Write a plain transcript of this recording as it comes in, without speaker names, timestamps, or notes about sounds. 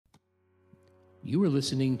You are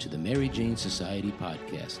listening to the Mary Jane Society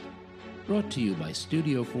podcast, brought to you by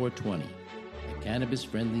Studio 420, a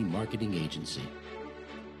cannabis-friendly marketing agency.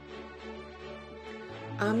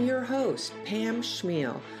 I'm your host, Pam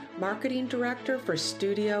Schmiel, Marketing Director for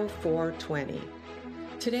Studio 420.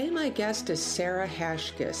 Today my guest is Sarah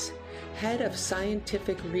Hashkis, Head of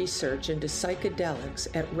Scientific Research into Psychedelics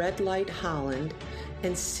at Red Light Holland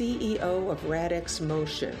and CEO of Radix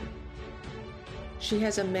Motion. She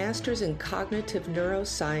has a master's in cognitive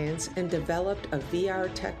neuroscience and developed a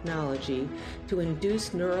VR technology to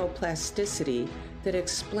induce neuroplasticity that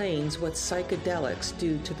explains what psychedelics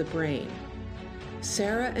do to the brain.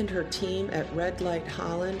 Sarah and her team at Red Light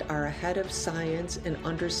Holland are ahead of science in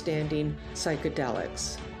understanding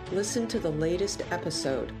psychedelics. Listen to the latest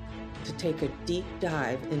episode to take a deep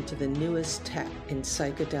dive into the newest tech in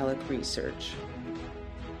psychedelic research.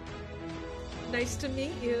 Nice to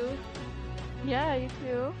meet you. Yeah, you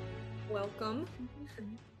too. Welcome.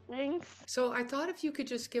 Thanks. So I thought if you could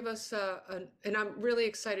just give us and I'm really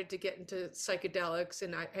excited to get into psychedelics,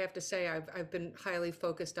 and I have to say I've been highly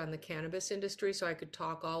focused on the cannabis industry, so I could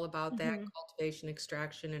talk all about that cultivation,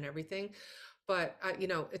 extraction, and everything. But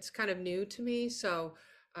it's kind of new to me, so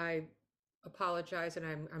I apologize, and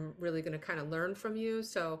I'm really going to kind of learn from you.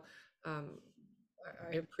 So I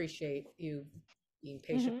appreciate you being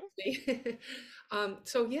patient with me.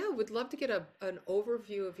 So yeah, would love to get an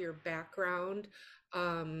overview of your background,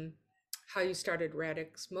 how you started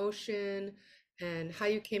Radix Motion, and how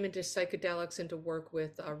you came into psychedelics and to work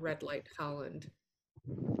with Red Light Holland.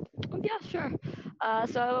 Yeah, sure.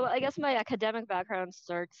 So I guess my academic background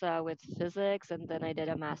starts with physics, and then I did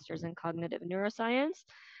a master's in cognitive neuroscience,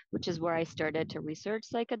 which is where I started to research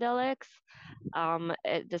psychedelics.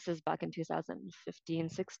 This is back in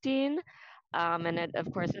 2015-16. And it,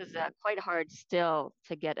 of course, is quite hard still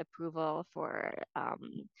to get approval for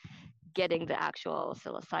getting the actual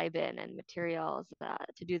psilocybin and materials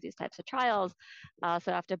to do these types of trials.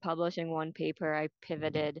 So after publishing one paper, I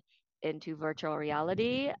pivoted into virtual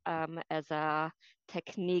reality as a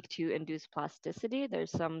technique to induce plasticity.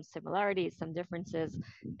 There's some similarities, some differences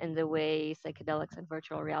in the way psychedelics and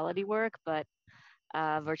virtual reality work, but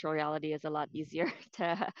virtual reality is a lot easier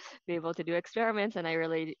to be able to do experiments, and I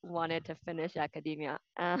really wanted to finish academia.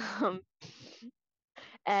 My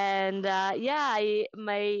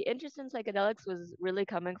interest in psychedelics was really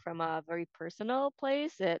coming from a very personal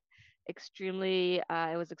place. It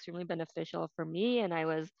was extremely beneficial for me, and I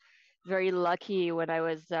was very lucky when I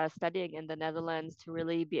was studying in the Netherlands to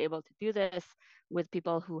really be able to do this with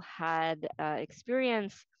people who had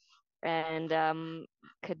experience and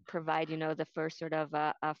could provide, the first sort of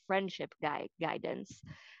a friendship guidance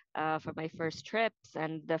for my first trips.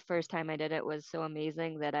 And the first time I did it was so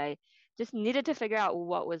amazing that I just needed to figure out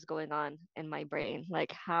what was going on in my brain.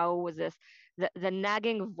 Like, how was this, the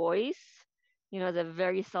nagging voice, the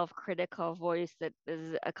very self-critical voice that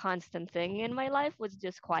is a constant thing in my life was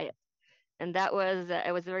just quiet. And that was,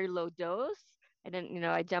 it was a very low dose. I didn't,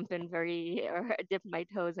 I jump in or dip my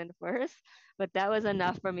toes in first, but that was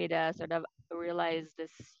enough for me to sort of realize this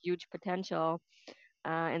huge potential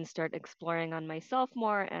and start exploring on myself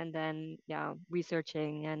more, and then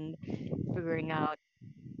researching and figuring out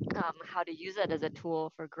how to use it as a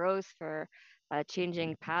tool for growth, for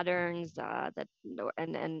changing patterns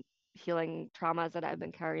and healing traumas that I've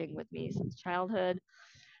been carrying with me since childhood.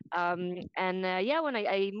 When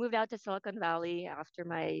I moved out to Silicon Valley after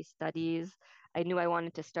my studies, I knew I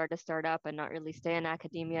wanted to start a startup and not really stay in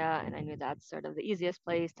academia. And I knew that's sort of the easiest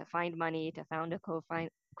place to find money, to found a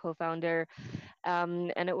co-founder.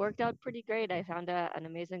 And it worked out pretty great. I found an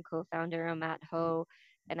amazing co-founder, Matt Ho,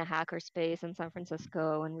 in a hacker space in San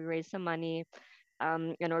Francisco, and we raised some money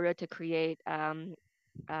in order to create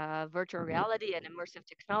virtual reality and immersive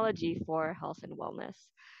technology for health and wellness.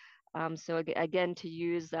 Again, to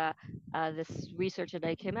use this research that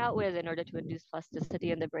I came out with in order to induce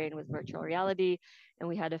plasticity in the brain with virtual reality. And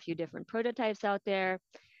we had a few different prototypes out there.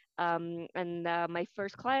 My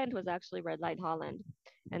first client was actually Red Light Holland,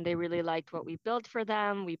 and they really liked what we built for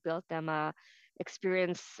them. We built them a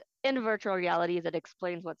experience in virtual reality that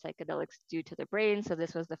explains what psychedelics do to the brain. So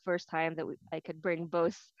this was the first time that I could bring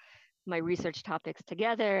both my research topics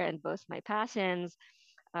together and both my passions.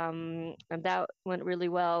 And that went really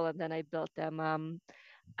well. And then I built them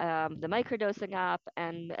the microdosing app.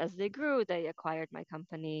 And as they grew, they acquired my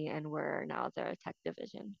company, and we're now their tech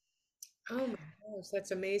division. Oh my gosh,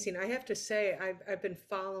 that's amazing. I have to say, I've been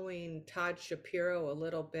following Todd Shapiro a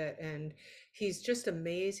little bit, and he's just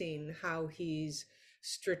amazing how he's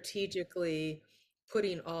strategically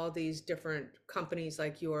putting all these different companies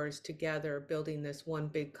like yours together, building this one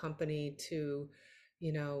big company to,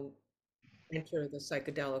 you know, enter the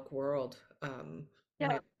psychedelic world.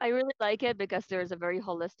 Yeah, I really like it because there's a very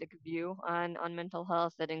holistic view on mental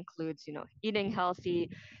health that includes, eating healthy,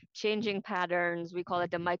 changing patterns. We call it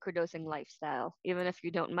the microdosing lifestyle. Even if you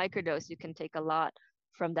don't microdose, you can take a lot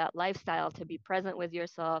from that lifestyle to be present with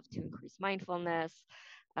yourself, to increase mindfulness.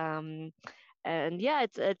 Um, and yeah,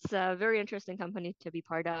 it's a very interesting company to be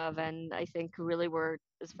part of. And I think really we're,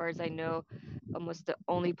 as far as I know, almost the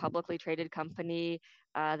only publicly traded company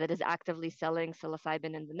that is actively selling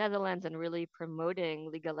psilocybin in the Netherlands and really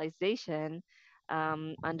promoting legalization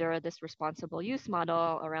under this responsible use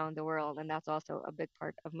model around the world. And that's also a big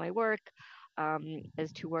part of my work,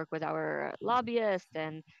 is to work with our lobbyists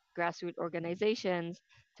and grassroots organizations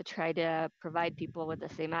to try to provide people with the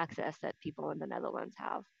same access that people in the Netherlands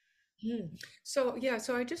have. Hmm. So yeah,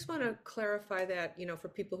 so I just want to clarify that, for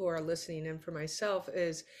people who are listening and for myself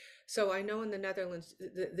is, so I know in the Netherlands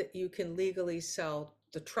that you can legally sell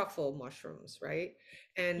the truffle mushrooms, right?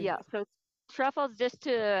 And Yeah, so truffles, just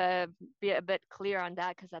to be a bit clear on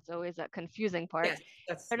that, because that's always a confusing part. yes,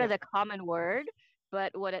 that's Sort yeah. of the common word,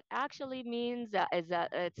 but what it actually means is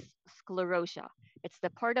that it's sclerotia. It's the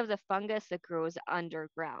part of the fungus that grows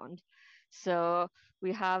underground. So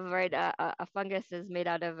we have, right, a fungus is made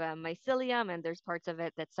out of mycelium, and there's parts of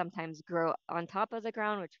it that sometimes grow on top of the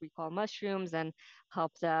ground, which we call mushrooms, and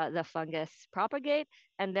help the fungus propagate.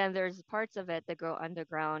 And then there's parts of it that grow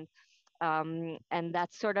underground, and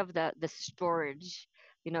that's sort of the storage.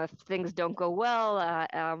 If things don't go well,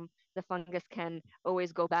 the fungus can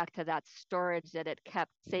always go back to that storage that it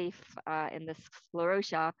kept safe in the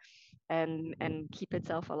sclerotia, and keep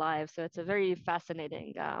itself alive. So it's a very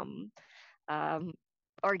fascinating um,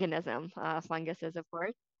 organism, funguses, of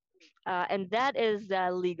course. And that is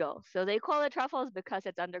legal. So they call it truffles because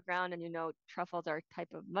it's underground, and truffles are a type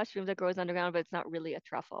of mushroom that grows underground, but it's not really a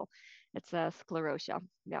truffle. It's a sclerotia.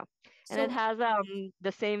 Yeah, and it So has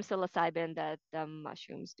the same psilocybin that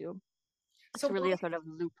mushrooms do. so It's really why a sort of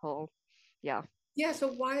loophole. Yeah. yeah,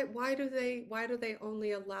 so why do they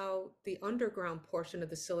only allow the underground portion of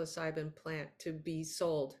the psilocybin plant to be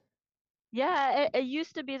sold? Yeah, it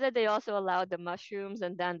used to be that they also allowed the mushrooms,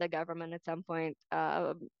 and then the government at some point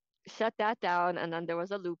shut that down, and then there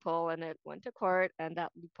was a loophole, and it went to court, and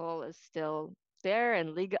that loophole is still there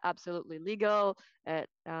and legal, absolutely legal. It,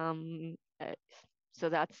 um, it, so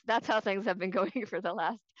that's how things have been going for the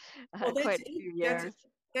last Well, quite a few that's years.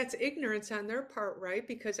 that's ignorance on their part, right?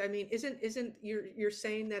 Because I mean, isn't you're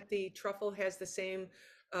saying that the truffle has the same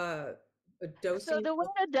uh So dosing? the way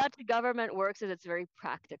the Dutch government works is it's very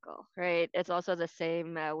practical, right? It's also the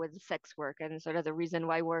same with sex work, and sort of the reason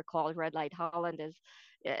why we're called Red Light Holland is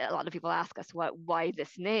a lot of people ask us why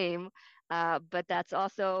this name, but that's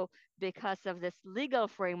also because of this legal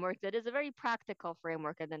framework that is a very practical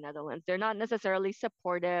framework in the Netherlands. They're not necessarily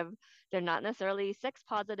supportive, they're not necessarily sex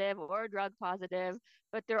positive or drug positive,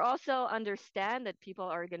 but they're also understand that people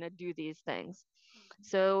are going to do these things.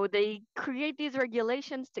 So they create these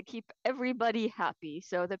regulations to keep everybody happy.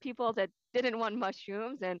 So the people that didn't want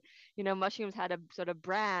mushrooms, and mushrooms had a sort of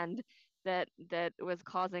brand that was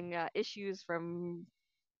causing issues from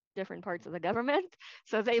different parts of the government.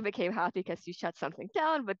 So they became happy because you shut something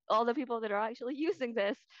down, but all the people that are actually using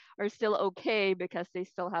this are still okay because they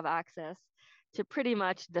still have access to pretty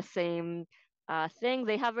much the same thing.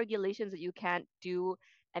 They have regulations that you can't do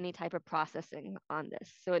any type of processing on this.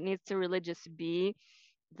 So it needs to really just be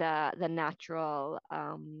the natural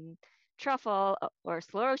truffle or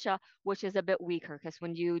sclerotia, which is a bit weaker because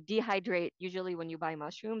when you dehydrate, usually when you buy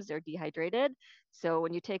mushrooms, they're dehydrated. So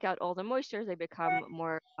when you take out all the moisture, they become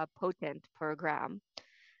more potent per gram.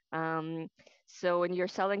 Um, so when you're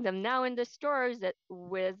selling them now in the stores, that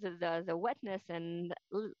with the wetness and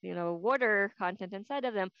water content inside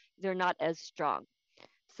of them, they're not as strong.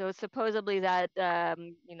 So supposedly that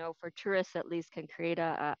for tourists at least can create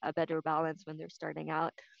a better balance when they're starting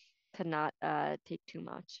out to not take too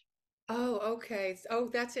much. Oh, okay. Oh,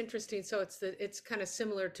 that's interesting. So it's kind of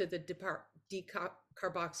similar to the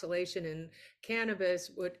decarboxylation in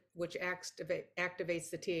cannabis, which activates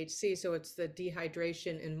the THC. So it's the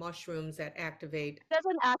dehydration in mushrooms that activate. It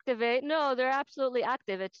doesn't activate. No, they're absolutely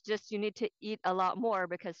active. It's just you need to eat a lot more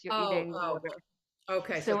because you're Oh, eating oh, water.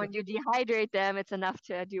 okay. So So when you dehydrate them, it's enough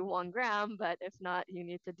to do 1 gram, but if not, you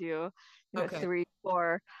need to do, okay, 3,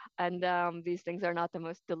 4. And these things are not the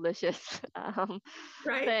most delicious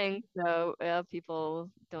right. thing, so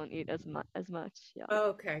people don't eat as much. Yeah.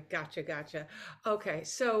 Okay, gotcha, gotcha. Okay,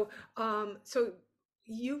 so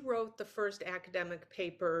You wrote the first academic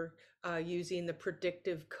paper using the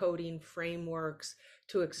predictive coding frameworks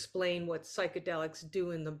to explain what psychedelics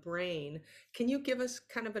do in the brain. Can you give us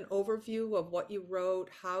kind of an overview of what you wrote?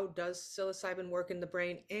 How does psilocybin work in the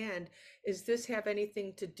brain? And does this have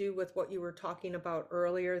anything to do with what you were talking about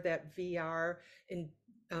earlier, that VR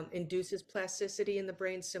induces plasticity in the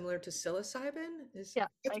brain similar to psilocybin? Yeah,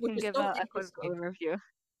 That's I which can is give so a quick interesting. overview.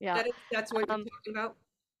 Yeah. That's what you're Um, talking about?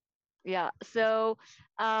 Yeah. So,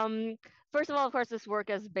 um, first of all, of course, this work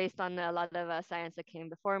is based on a lot of science that came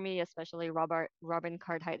before me, especially Robin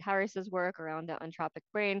Cartwright Harris's work around the entropic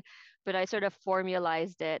brain. But I sort of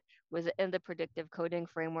formalized it within the predictive coding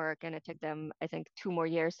framework, and it took them, I think, 2 more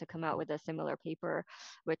years to come out with a similar paper,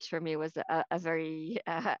 which for me was a very,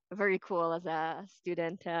 very cool as a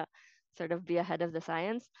student to sort of be ahead of the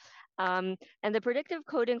science. And the predictive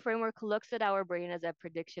coding framework looks at our brain as a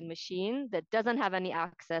prediction machine that doesn't have any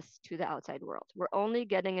access to the outside world. We're only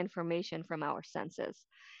getting information from our senses.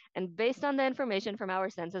 And based on the information from our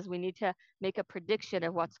senses, we need to make a prediction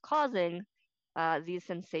of what's causing these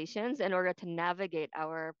sensations in order to navigate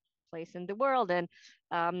our place in the world. And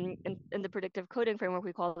in the predictive coding framework,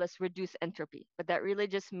 we call this reduce entropy. But that really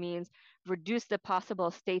just means reduce the possible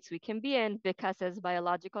states we can be in, because as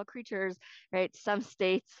biological creatures, right, some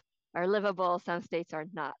states are livable, some states are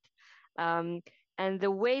not. Um, and the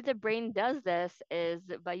way the brain does this is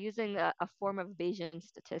by using a form of Bayesian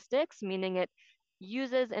statistics, meaning it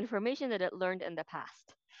uses information that it learned in the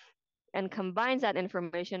past and combines that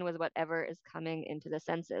information with whatever is coming into the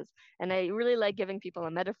senses. And I really like giving people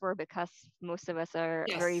a metaphor because most of us are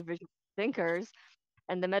very Yes. visual thinkers.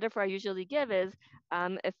 And the metaphor I usually give is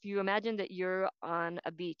if you imagine that you're on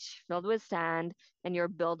a beach filled with sand and you're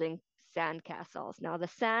building sand castles. Now, the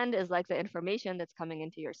sand is like the information that's coming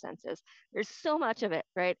into your senses. There's so much of it,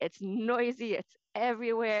 right? It's noisy, it's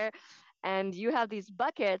everywhere. And you have these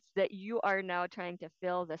buckets that you are now trying to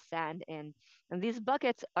fill the sand in. And these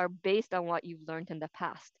buckets are based on what you've learned in the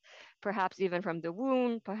past, perhaps even from the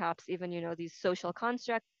womb, perhaps even, these social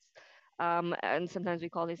constructs. And sometimes we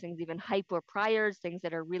call these things even hyper priors, things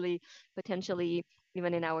that are really potentially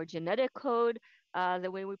even in our genetic code,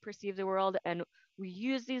 the way we perceive the world. And we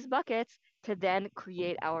use these buckets to then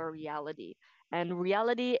create our reality. And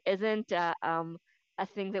reality isn't a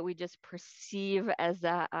thing that we just perceive as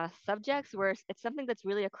subjects, where it's something that's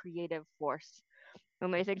really a creative force.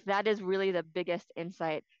 And I think that is really the biggest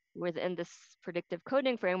insight within this predictive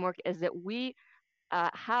coding framework, is that we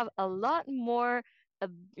have a lot more,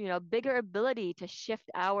 bigger ability to shift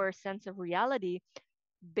our sense of reality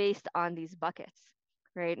based on these buckets.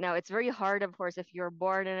 Right now, it's very hard, of course, if you're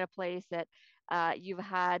born in a place that you've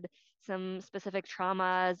had some specific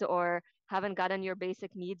traumas or haven't gotten your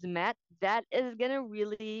basic needs met, that is going to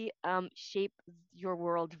really shape your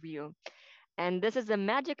worldview. And this is the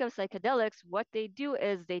magic of psychedelics. What they do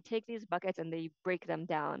is they take these buckets and they break them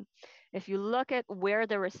down. If you look at where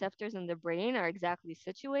the receptors in the brain are exactly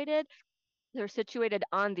situated, they're situated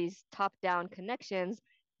on these top-down connections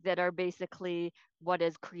that are basically what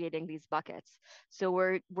is creating these buckets.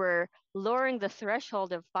 So we're lowering the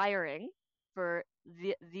threshold of firing for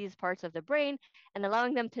these parts of the brain and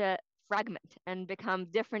allowing them to fragment and become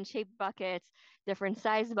different shaped buckets, different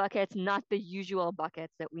size buckets, not the usual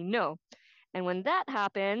buckets that we know. And when that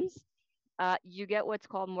happens, you get what's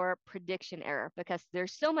called more prediction error, because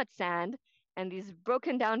there's so much sand and these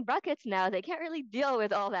broken down buckets now, they can't really deal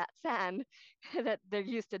with all that sand that they're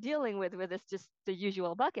used to dealing with it's just the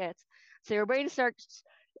usual buckets. So your brain starts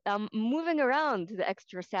moving around the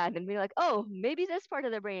extra sand and being like, oh, maybe this part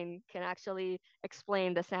of the brain can actually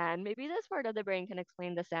explain the sand. Maybe this part of the brain can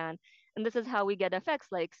explain the sand. And this is how we get effects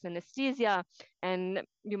like synesthesia. And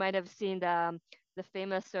you might have seen the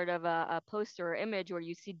famous sort of a poster or image where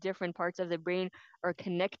you see different parts of the brain are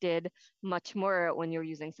connected much more when you're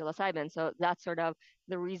using psilocybin. So that's sort of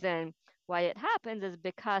the reason why it happens, is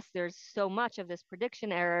because there's so much of this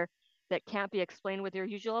prediction error that can't be explained with your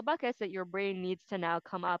usual buckets, that your brain needs to now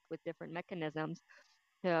come up with different mechanisms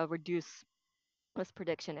to reduce this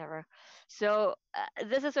prediction error. So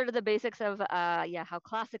this is sort of the basics of how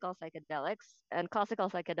classical psychedelics,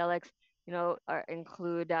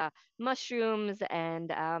 include mushrooms and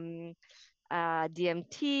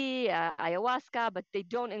DMT, ayahuasca, but they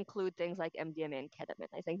don't include things like MDMA and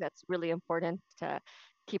ketamine. I think that's really important to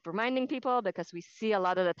keep reminding people, because we see a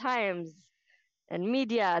lot of the times and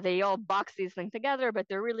media, they all box these things together, but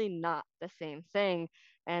they're really not the same thing.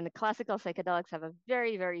 And classical psychedelics have a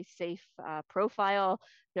very, very safe profile.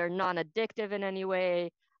 They're non-addictive in any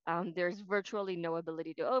way. There's virtually no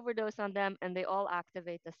ability to overdose on them, and they all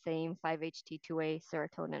activate the same 5-HT2A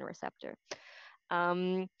serotonin receptor.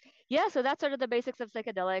 Um, yeah, so that's sort of the basics of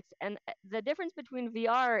psychedelics. And the difference between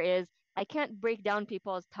VR is I can't break down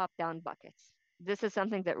people's top-down buckets. This is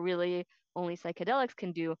something that really only psychedelics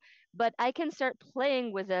can do. But I can start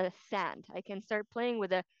playing with the sand. I can start playing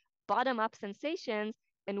with the bottom-up sensations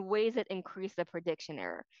in ways that increase the prediction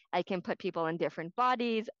error. I can put people in different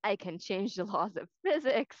bodies. I can change the laws of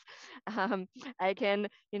physics. Um, I can,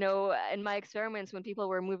 in my experiments, when people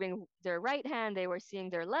were moving their right hand, they were seeing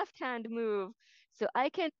their left hand move. So I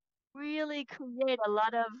can really create a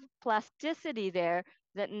lot of plasticity there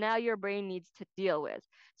that now your brain needs to deal with.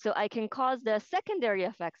 So I can cause the secondary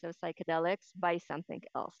effects of psychedelics by something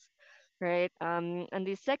else, right? And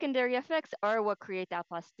these secondary effects are what create that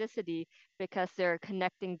plasticity because they're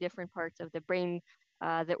connecting different parts of the brain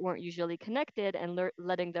that weren't usually connected and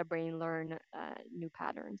letting the brain learn new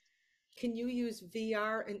patterns. Can you use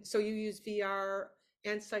VR? And so you use VR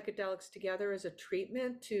and psychedelics together as a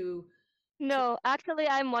treatment to No, actually,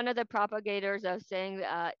 I'm one of the propagators of saying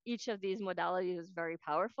each of these modalities is very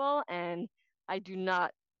powerful, and I do not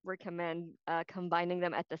recommend combining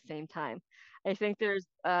them at the same time. I think there's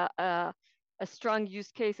a strong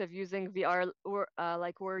use case of using VR or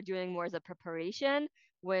like we're doing more as a preparation.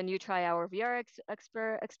 When you try our VR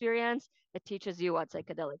experience, it teaches you what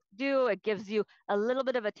psychedelics do. It gives you a little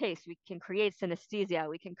bit of a taste. We can create synesthesia.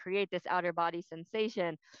 We can create this outer body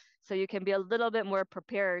sensation so you can be a little bit more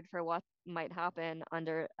prepared for what might happen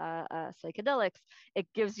under psychedelics. It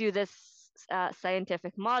gives you this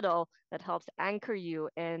scientific model that helps anchor you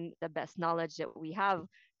in the best knowledge that we have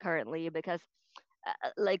currently because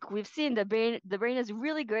like we've seen the brain is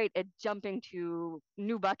really great at jumping to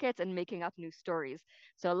new buckets and making up new stories.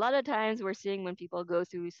 So a lot of times we're seeing when people go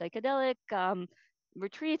through psychedelic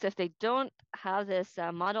retreats, if they don't have this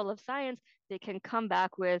model of science, they can come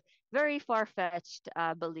back with very far-fetched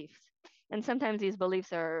beliefs. And sometimes these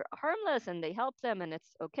beliefs are harmless and they help them and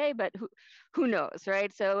it's okay, but who knows,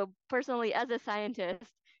 right? So personally, as a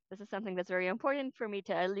scientist, this is something that's very important for me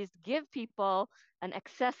to at least give people an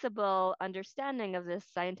accessible understanding of this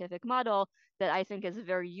scientific model that I think is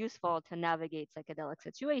very useful to navigate psychedelic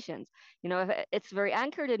situations. It's very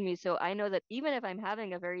anchored in me. So I know that even if I'm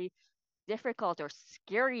having a very difficult or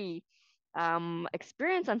scary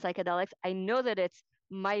experience on psychedelics, I know that it's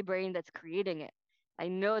my brain that's creating it. I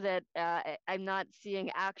know that I'm not seeing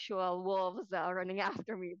actual wolves running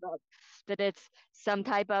after me, but that it's some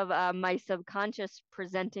type of my subconscious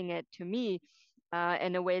presenting it to me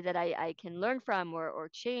in a way that I can learn from or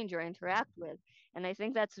change or interact with. And I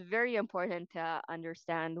think that's very important to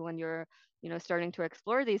understand when you're, starting to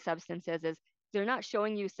explore these substances is they're not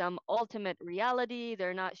showing you some ultimate reality.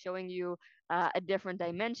 They're not showing you a different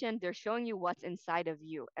dimension. They're showing you what's inside of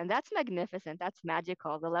you. And that's magnificent. That's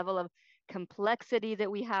magical. The level of complexity that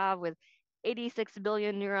we have with 86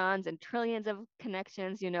 billion neurons and trillions of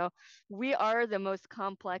connections, we are the most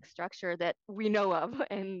complex structure that we know of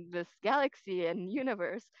in this galaxy and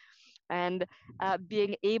universe. And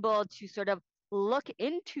being able to sort of look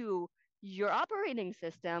into your operating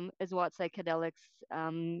system is what psychedelics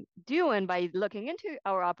do. And by looking into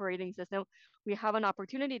our operating system, we have an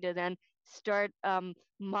opportunity to then start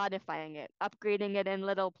modifying it, upgrading it in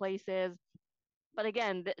little places. But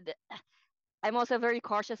again, I'm also very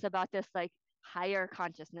cautious about this like higher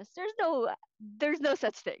consciousness. There's no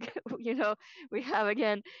such thing. you know, we have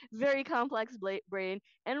again very complex brain,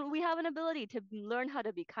 and we have an ability to learn how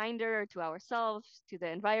to be kinder to ourselves, to the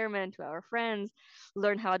environment, to our friends,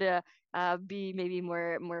 learn how to be maybe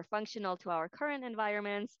more functional to our current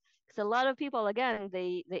environments. Because a lot of people again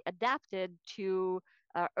they adapted to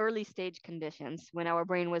early stage conditions when our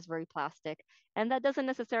brain was very plastic, and that doesn't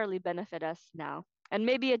necessarily benefit us now. And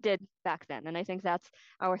maybe it did back then. And I think that's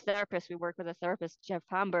our therapist. We work with a therapist, Jeff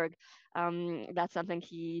Hamburg. That's something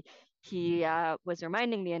he was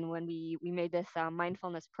reminding me. And when we made this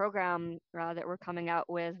mindfulness program that we're coming out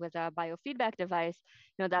with a biofeedback device,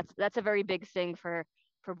 that's a very big thing for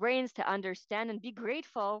brains to understand and be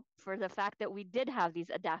grateful for the fact that we did have these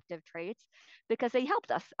adaptive traits because they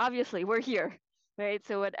helped us. Obviously, we're here. Right.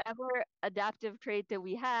 So whatever adaptive trait that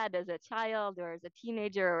we had as a child or as a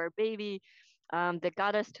teenager or a baby, that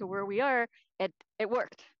got us to where we are, it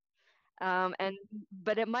worked. And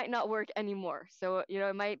but it might not work anymore. So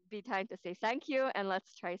it might be time to say thank you and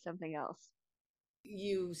let's try something else.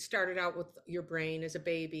 you started out with your brain as a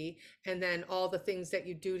baby, and then all the things that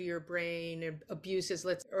you do to your brain and abuses,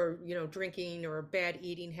 or drinking or bad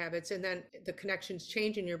eating habits, and then the connections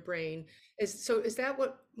change in your brain. Is that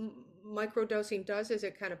what microdosing does? Is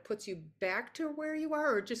it kind of puts you back to where you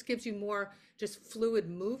are, or just gives you more just fluid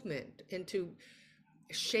movement into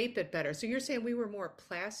shape it better? So you're saying we were more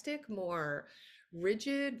plastic, more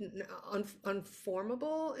rigid,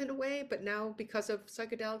 unformable in a way, but now because of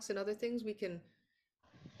psychedelics and other things, we can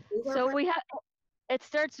move our So brain. we have it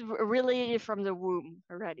starts really from the womb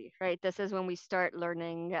already, right? This is when we start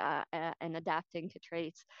learning and adapting to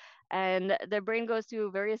traits. And the brain goes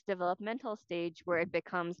through various developmental stage where it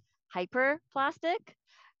becomes hyperplastic,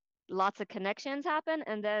 lots of connections happen.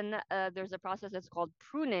 And then there's a process that's called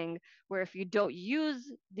pruning, where if you don't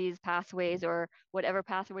use these pathways, or whatever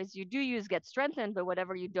pathways you do use get strengthened, but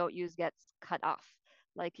whatever you don't use gets cut off.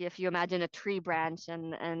 Like if you imagine a tree branch,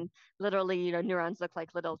 and literally, neurons look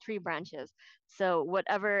like little tree branches. So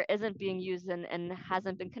whatever isn't being used and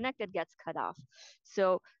hasn't been connected gets cut off.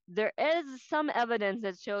 So there is some evidence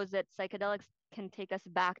that shows that psychedelics can take us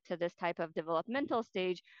back to this type of developmental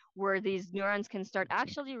stage where these neurons can start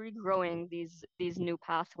actually regrowing these new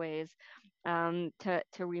pathways, to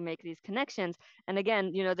remake these connections. And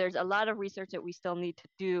again, there's a lot of research that we still need to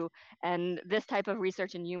do, and this type of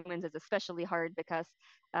research in humans is especially hard because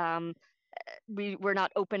um, we're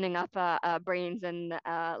not opening up brains and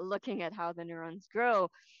looking at how the neurons grow.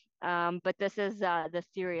 But this is the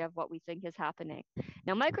theory of what we think is happening.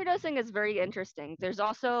 Now, microdosing is very interesting. There's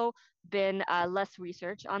also been less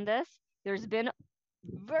research on this. There's been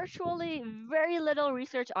virtually very little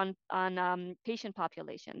research on patient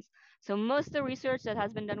populations. So most of the research that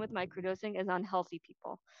has been done with microdosing is on healthy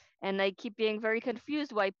people. And I keep being very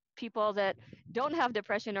confused why people that don't have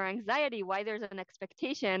depression or anxiety, why there's an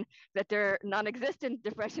expectation that their non-existent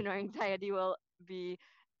depression or anxiety will be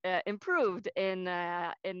improved in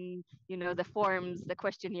the forms, the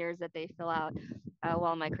questionnaires that they fill out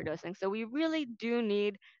while microdosing. So we really do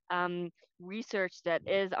need research that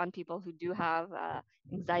is on people who do have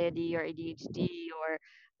anxiety or ADHD or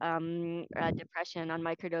depression on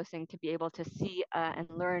microdosing, to be able to see and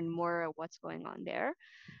learn more of what's going on there.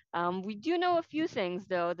 We do know a few things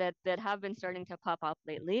though that have been starting to pop up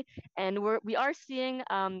lately, and we are seeing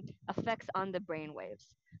effects on the brain waves.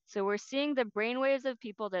 So we're seeing the brain waves of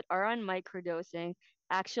people that are on microdosing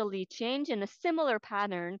actually change in a similar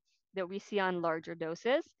pattern that we see on larger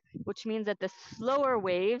doses, which means that the slower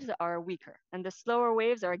waves are weaker, and the slower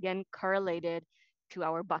waves are again correlated to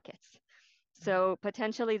our buckets. So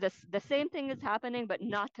potentially the same thing is happening, but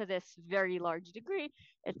not to this very large degree.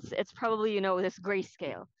 It's probably this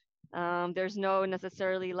grayscale. There's no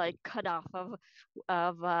necessarily like cutoff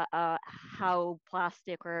of how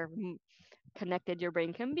plastic or connected your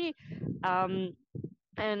brain can be. Um,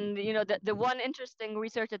 and the one interesting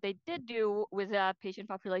research that they did do with a patient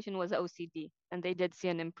population was OCD, and they did see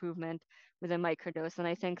an improvement with a microdose. And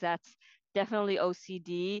I think that's definitely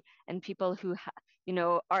OCD and people who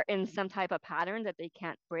are in some type of pattern that they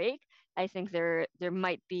can't break. I think there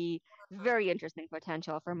might be very interesting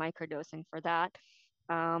potential for microdosing for that.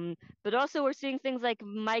 But also we're seeing things like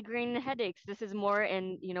migraine headaches. This is more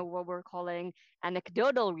in what we're calling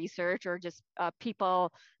anecdotal research, or just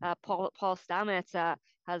people. Paul Stamets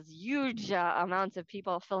has huge amounts of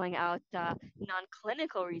people filling out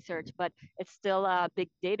non-clinical research, but it's still big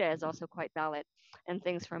data is also quite valid. And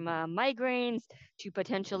things from migraines to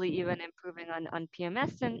potentially even improving on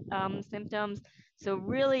PMS symptoms. So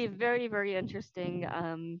really very, very interesting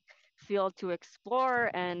field to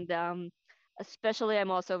explore. And especially,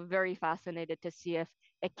 I'm also very fascinated to see if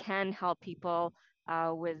it can help people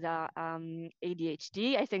with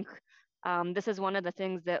ADHD. I think this is one of the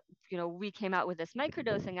things that we came out with this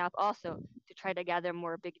microdosing app also to try to gather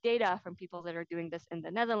more big data from people that are doing this in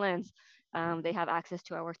the Netherlands. They have access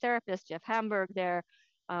to our therapist, Jeff Hamburg, there.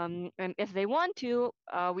 And if they want to,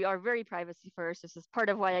 we are very privacy first. This is part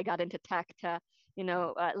of why I got into tech, to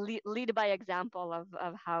lead by example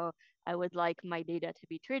of how I would like my data to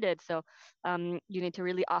be treated. So you need to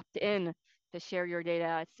really opt in to share your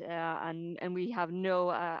data, and we have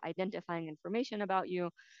no identifying information about you.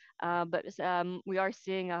 But we are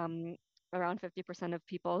seeing around 50% of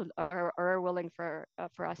people are willing for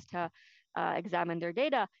us to examine their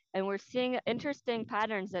data, and we're seeing interesting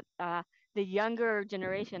patterns that the younger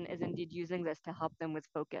generation is indeed using this to help them with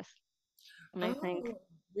focus. And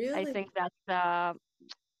Oh, I really? think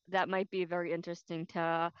that might be very interesting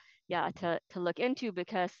to look into,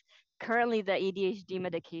 because currently the ADHD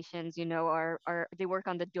medications, are they work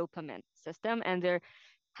on the dopamine system, and they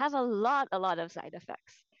have a lot of side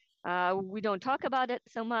effects. We don't talk about it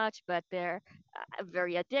so much, but they're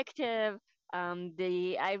very addictive.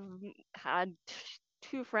 I've had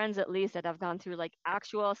two friends at least that have gone through like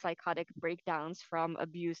actual psychotic breakdowns from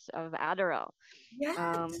abuse of Adderall. Yes,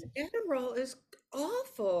 Um, Adderall is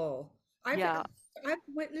awful. I've yeah, I've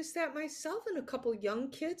witnessed that myself in a couple young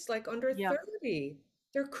kids, like under yeah, 30.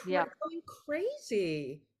 They're yeah. going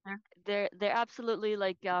crazy. They're absolutely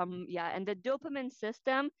like yeah, and the dopamine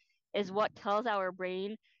system is what tells our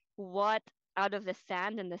brain what out of the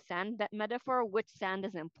sand and the sand metaphor, which sand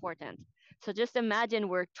is important. So just imagine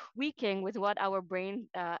we're tweaking with what our brain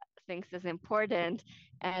thinks is important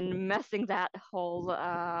and messing that whole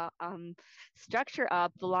structure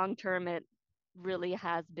up. Long term, it really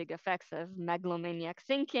has big effects of megalomaniac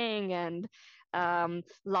thinking and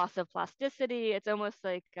loss of plasticity. It's almost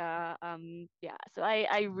like, yeah. So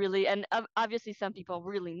I really, and obviously some people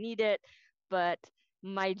really need it, but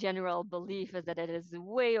my general belief is that it is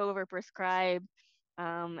way overprescribed.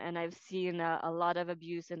 And I've seen a lot of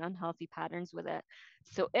abuse and unhealthy patterns with it.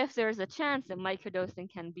 So if there's a chance that microdosing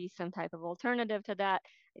can be some type of alternative to that,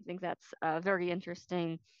 I think that's very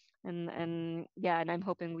interesting. And yeah, and I'm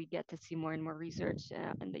hoping we get to see more and more research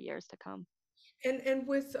in the years to come. And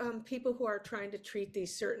with people who are trying to treat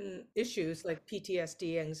these certain issues like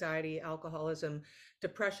PTSD, anxiety, alcoholism,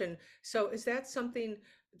 depression. So is that something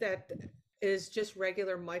that is just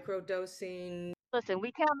regular microdosing? Listen,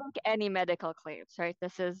 we can't make any medical claims, right?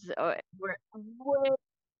 This is we're way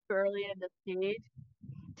early in the stage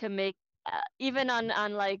to make even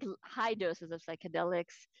on like high doses of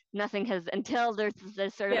psychedelics, nothing has until there's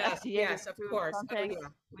sort of Yes, FDA yes, of approved course. Oh, something. yeah.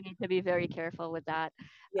 We need to be very careful with that.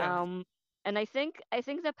 Yeah, Um, and I think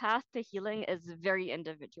the path to healing is very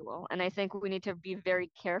individual, and I think we need to be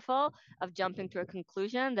very careful of jumping to a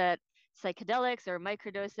conclusion that psychedelics or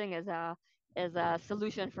microdosing is a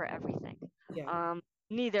solution for everything. yeah, Um,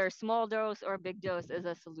 Neither small dose or big dose is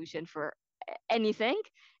a solution for anything.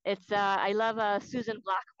 It's I love Susan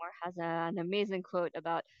Blackmore has an amazing quote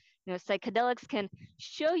about psychedelics can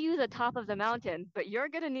show you the top of the mountain, but you're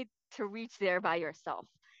gonna need to reach there by yourself.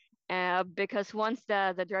 Because once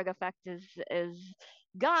the drug effect is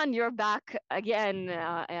gone, you're back again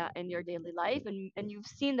in your daily life, and you've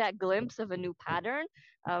seen that glimpse of a new pattern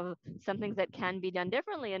of something that can be done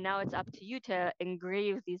differently, and now it's up to you to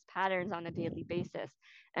engrave these patterns on a daily basis.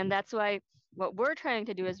 And that's why what we're trying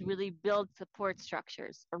to do is really build support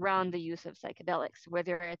structures around the use of psychedelics,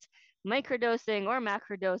 whether it's microdosing or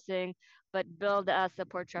macrodosing, but build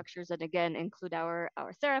support structures that again include our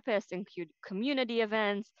therapists, include community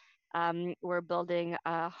events. We're building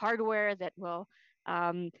hardware that will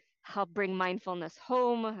um, help bring mindfulness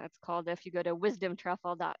home. It's called, if you go to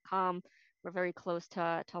wisdomtruffle.com, we're very close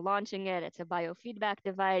to launching it. It's a biofeedback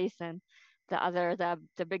device, and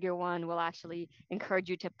the bigger one will actually encourage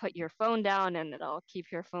you to put your phone down, and it'll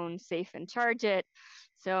keep your phone safe and charge it.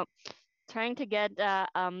 So trying to get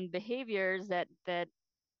behaviors that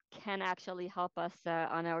can actually help us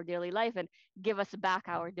on our daily life and give us back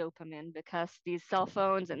our dopamine, because these cell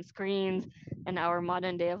phones and screens and our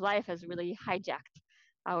modern day of life has really hijacked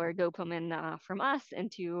our dopamine from us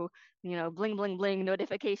into bling bling bling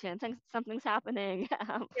notifications, something's happening.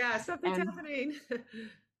 yeah, something's And happening.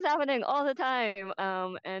 it's happening all the time,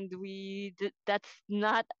 and that's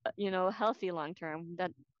not healthy long term.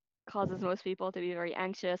 That causes most people to be very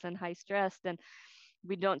anxious and high stressed, and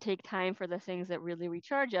we don't take time for the things that really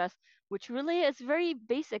recharge us, which really is very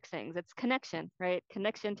basic things. It's connection, right?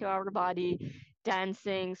 Connection to our body,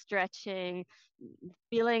 dancing, stretching,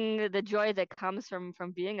 feeling the joy that comes from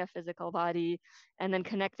being a physical body, and then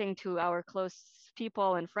connecting to our close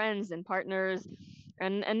people and friends and partners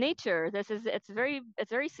and nature. It's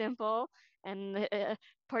very simple. And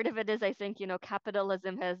part of it is, I think,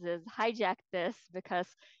 capitalism has hijacked this, because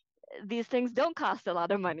these things don't cost a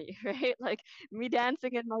lot of money, right? Like me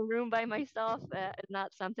dancing in my room by myself is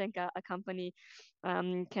not something a company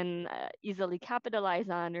can easily capitalize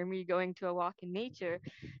on, or me going to a walk in nature.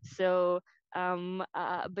 So,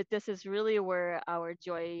 but this is really where our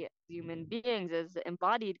joy, human beings, as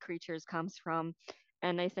embodied creatures, comes from.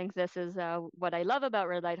 And I think this is what I love about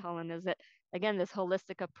Red Light Holland, is that, again, this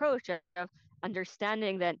holistic approach of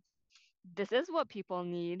understanding that this is what people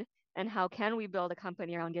need, and how can we build a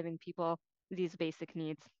company around giving people these basic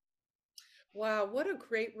needs. Wow, what a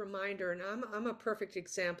great reminder. And I'm a perfect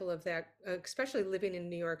example of that, especially living in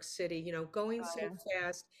New York City, going Oh, so yeah.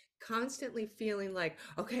 fast, constantly feeling like,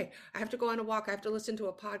 okay, I have to go on a walk, I have to listen to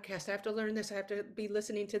a podcast, I have to learn this, I have to be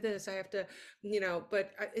listening to this, I have to,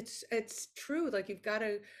 but it's true. Like you've got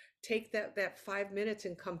to take that 5 minutes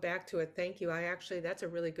and come back to it. Thank you. That's a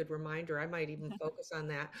really good reminder. I might even focus on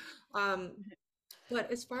that. Um,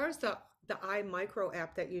 but as far as the iMicro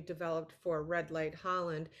app that you developed for Red Light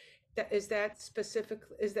Holland, is that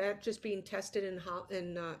just being tested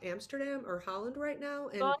in Amsterdam or Holland right now?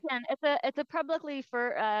 Well, And again, it's a publicly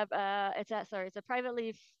for it's a sorry, it's a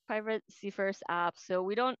privacy first app. So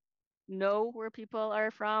we don't know where people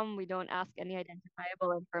are from. We don't ask any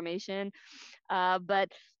identifiable information.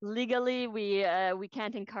 But legally, we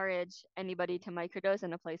can't encourage anybody to microdose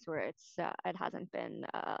in a place where it hasn't been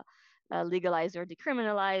legalized or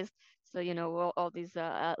decriminalized. So, all these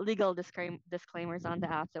legal disclaimers on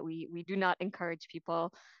the app that we do not encourage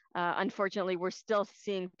people. Unfortunately, we're still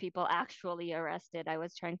seeing people actually arrested. I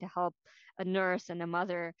was trying to help a nurse and a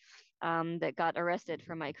mother that got arrested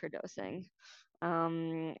for microdosing.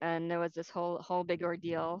 And there was this whole big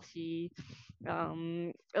ordeal.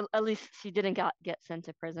 At least she didn't get sent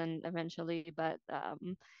to prison eventually, but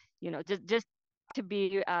just to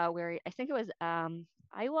be wary. I think it was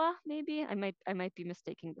Iowa, maybe. I might be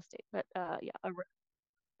mistaking the state, but yeah,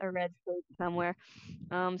 a red state somewhere.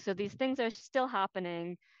 So these things are still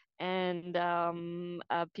happening, and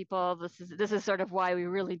people. This is sort of why we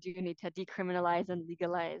really do need to decriminalize and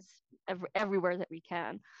legalize everywhere that we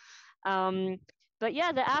can. Um, but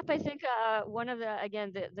yeah, the app, I think one of the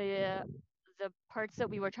again the parts that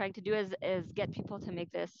we were trying to do is get people to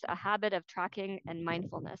make this a habit of tracking and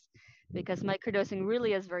mindfulness, because microdosing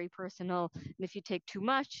really is very personal. And if you take too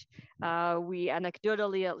much, we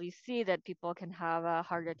anecdotally at least see that people can have a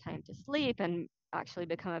harder time to sleep and actually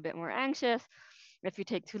become a bit more anxious. If you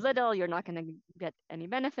take too little, you're not going to get any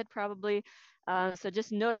benefit probably. So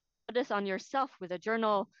just notice on yourself with a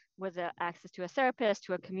journal, with access to a therapist,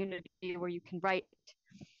 to a community where you can write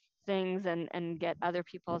things and get other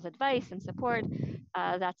people's advice and support.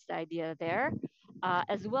 That's the idea there.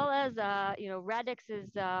 As well as, radix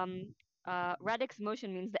is radix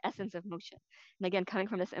motion means the essence of motion. And again, coming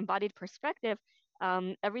from this embodied perspective,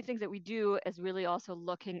 everything that we do is really also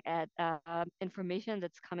looking at information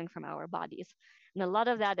that's coming from our bodies. And a lot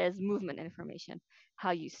of that is movement information,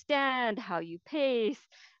 how you stand, how you pace,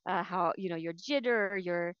 how, your jitter,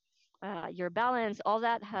 your balance, all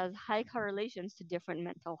that has high correlations to different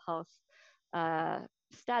mental health uh,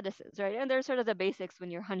 statuses, right? And there's sort of the basics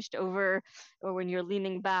when you're hunched over or when you're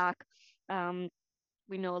leaning back. Um,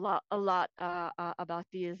 we know a lot about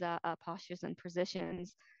these postures and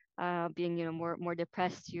positions. Being more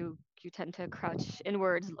depressed, you tend to crouch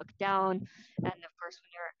inwards, look down, and of course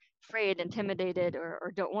when you're afraid, intimidated,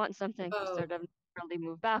 or don't want something, you Oh, sort of naturally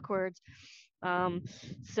move backwards. Um,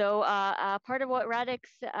 so part of what Radix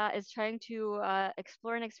is trying to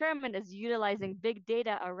explore and experiment is utilizing big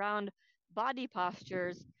data around body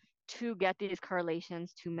postures to get these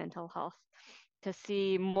correlations to mental health, to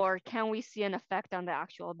see more, can we see an effect on the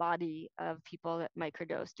actual body of people that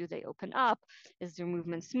microdose? Do they open up? Is their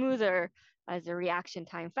movement smoother? Is their reaction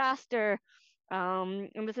time faster?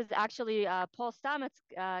 And this is actually Paul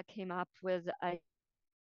Stamets came up with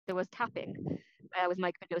there was tapping with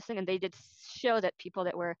microdosing, and they did show that people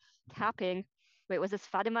that were tapping. Wait, was this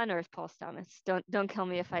Fadiman or is Paul Stamets? Don't kill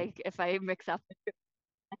me if I mix up.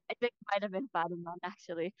 I think it might have been Fadiman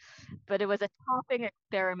actually, but it was a tapping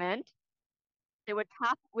experiment. They would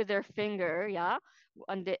tap with their finger, yeah,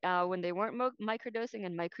 when they weren't microdosing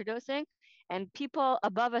and microdosing, and people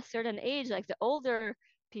above a certain age, like the older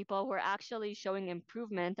people, were actually showing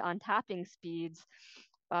improvement on tapping speeds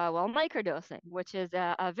while microdosing, which is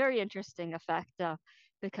a very interesting effect.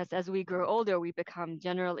 Because as we grow older, we become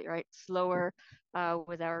generally right slower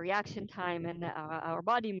with our reaction time and our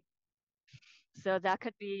body. So that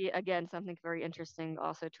could be again something very interesting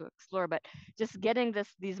also to explore. But just getting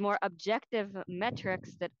these more objective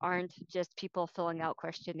metrics that aren't just people filling out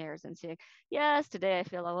questionnaires and saying, yes, today I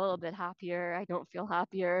feel a little bit happier, I don't feel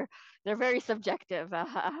happier. They're very subjective.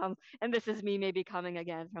 And this is me maybe coming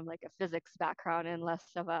again from like a physics background and less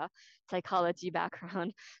of a psychology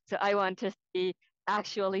background. So I want to see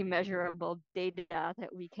actually measurable data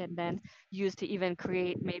that we can then use to even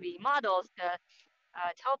create maybe models to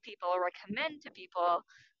tell people or recommend to people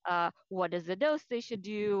what is the dose they should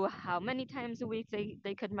do, how many times a week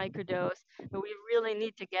they could microdose. But we really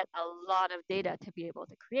need to get a lot of data to be able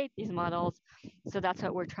to create these models. So that's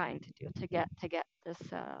what we're trying to do to get this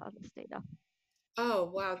data.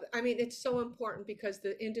 oh, wow. I mean, it's so important because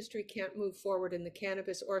the industry can't move forward in the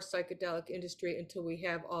cannabis or psychedelic industry until we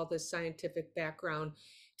have all this scientific background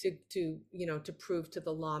to prove to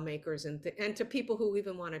the lawmakers and to people who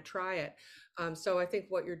even want to try it. So I think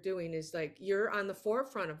what you're doing is like you're on the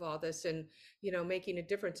forefront of all this and making a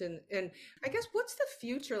difference. And I guess what's the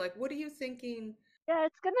future? Like, what are you thinking? Yeah,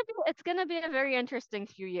 it's gonna be a very interesting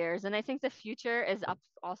few years, and I think the future is up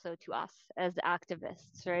also to us as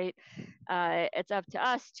activists, right? It's up to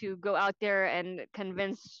us to go out there and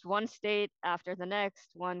convince one state after the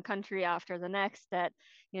next, one country after the next that,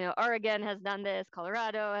 Oregon has done this,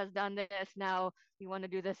 Colorado has done this. Now we want to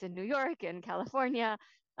do this in New York and California,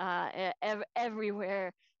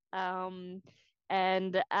 everywhere. Um,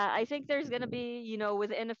 And I think there's going to be,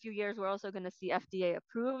 within a few years, we're also going to see FDA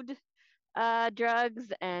approved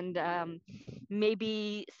drugs, and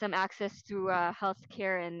maybe some access to health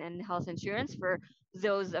care and health insurance for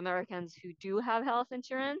those Americans who do have health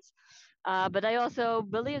insurance. But I also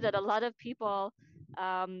believe that a lot of people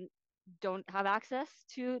um, don't have access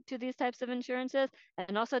to these types of insurances,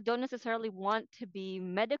 and also don't necessarily want to be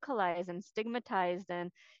medicalized and stigmatized.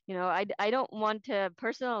 And I don't want to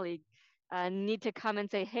personally need to come and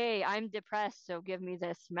say, hey, I'm depressed, so give me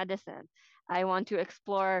this medicine. I want to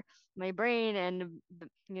explore my brain and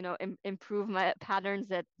improve my patterns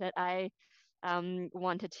that I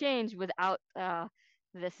want to change without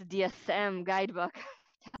this DSM guidebook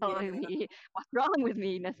telling Yeah. me what's wrong with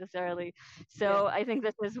me necessarily. Yeah. So I think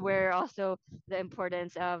this is where also the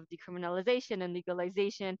importance of decriminalization and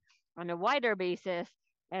legalization on a wider basis,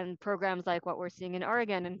 and programs like what we're seeing in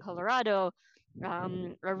Oregon and Colorado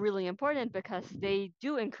are really important, because they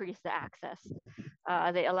do increase the access.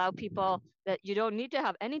 They allow people that you don't need to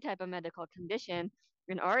have any type of medical condition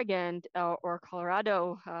in Oregon or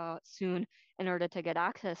Colorado soon in order to get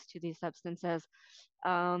access to these substances.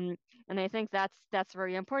 Um, and I think that's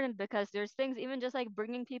very important, because there's things, even just like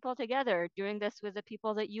bringing people together, doing this with the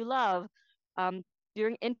people that you love, um,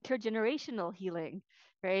 doing intergenerational healing,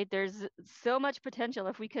 right? There's so much potential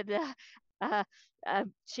if we could uh,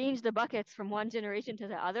 change the buckets from one generation to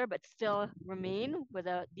the other, but still remain with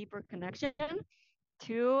a deeper connection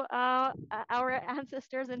to our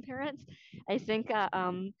ancestors and parents. I think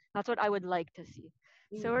that's what I would like to see.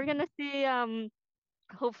 So Mm. we're gonna see,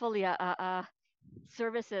 hopefully,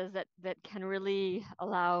 services that can really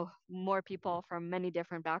allow more people from many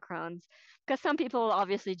different backgrounds, because some people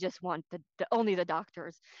obviously just want only the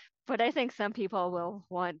doctors, but I think some people will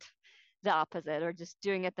want the opposite, or just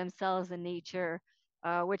doing it themselves in nature,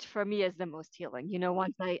 which for me is the most healing.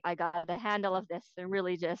 Once I got a handle of this, and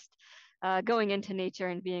really just going into nature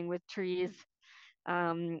and being with trees,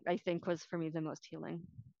 I think was for me the most healing.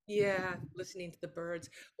 Yeah, listening to the birds.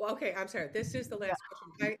 Well, okay, I'm sorry. This is the Yeah, last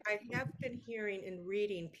question. I have been hearing and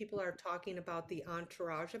reading people are talking about the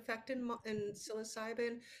entourage effect in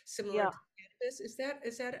psilocybin, similar yeah. to cannabis. Is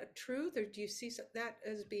that a truth, or do you see that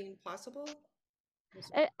as being possible?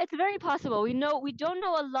 It's very possible. We don't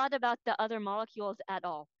know a lot about the other molecules at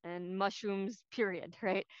all, and mushrooms, period,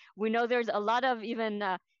 right? We know there's a lot of even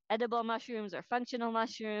edible mushrooms or functional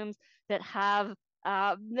mushrooms that have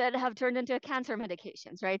turned into cancer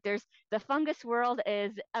medications, right? There's The fungus world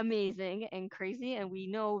is amazing and crazy, and we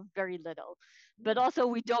know very little. But also,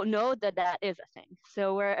 we don't know that that is a thing.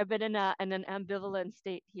 So we're a bit in an ambivalent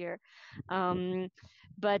state here. Um,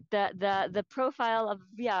 but the profile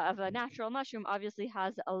of a natural mushroom obviously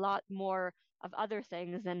has a lot more of other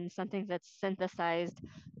things than something that's synthesized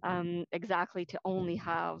exactly to only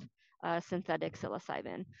have synthetic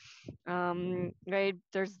psilocybin. Right?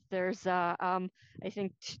 There's I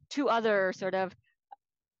think two other sort of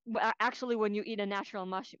actually, when you eat a natural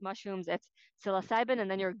mushrooms, it's psilocybin, and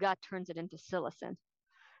then your gut turns it into psilocin.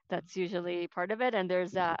 That's usually part of it, and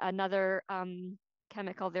there's another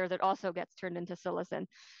chemical there that also gets turned into psilocin.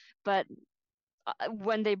 But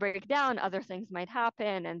when they break down, other things might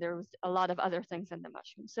happen, and there's a lot of other things in the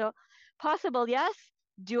mushroom. So possible, yes.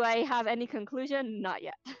 Do I have any conclusion? Not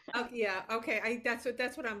yet. Oh, yeah. Okay. That's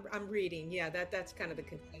what I'm reading. Yeah, that's kind of the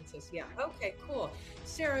consensus. Yeah. Okay. Cool.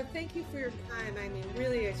 Sarah, thank you for your time. I mean,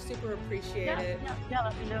 really, I super appreciate Yeah, it. yeah, yeah.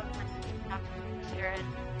 Let me know. Share it.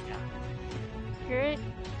 Yeah. Great.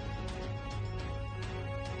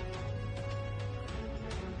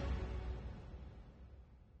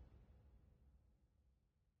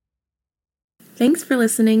 Thanks for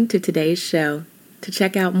listening to today's show. To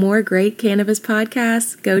check out more great cannabis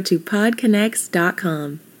podcasts, go to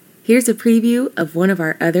podconnects.com. Here's a preview of one of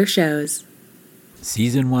our other shows.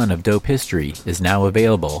 Season 1 of Dope History is now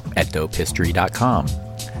available at dopehistory.com.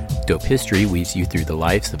 Dope History weaves you through the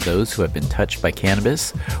lives of those who have been touched by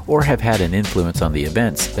cannabis or have had an influence on the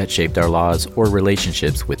events that shaped our laws or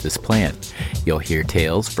relationships with this plant. You'll hear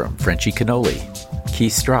tales from Frenchie Cannoli,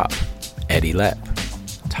 Keith Strop, Eddie Lepp,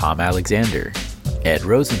 Tom Alexander, Ed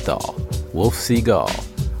Rosenthal, Wolf Seagal,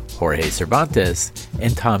 Jorge Cervantes,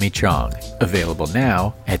 and Tommy Chong. Available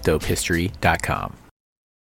now at dopehistory.com.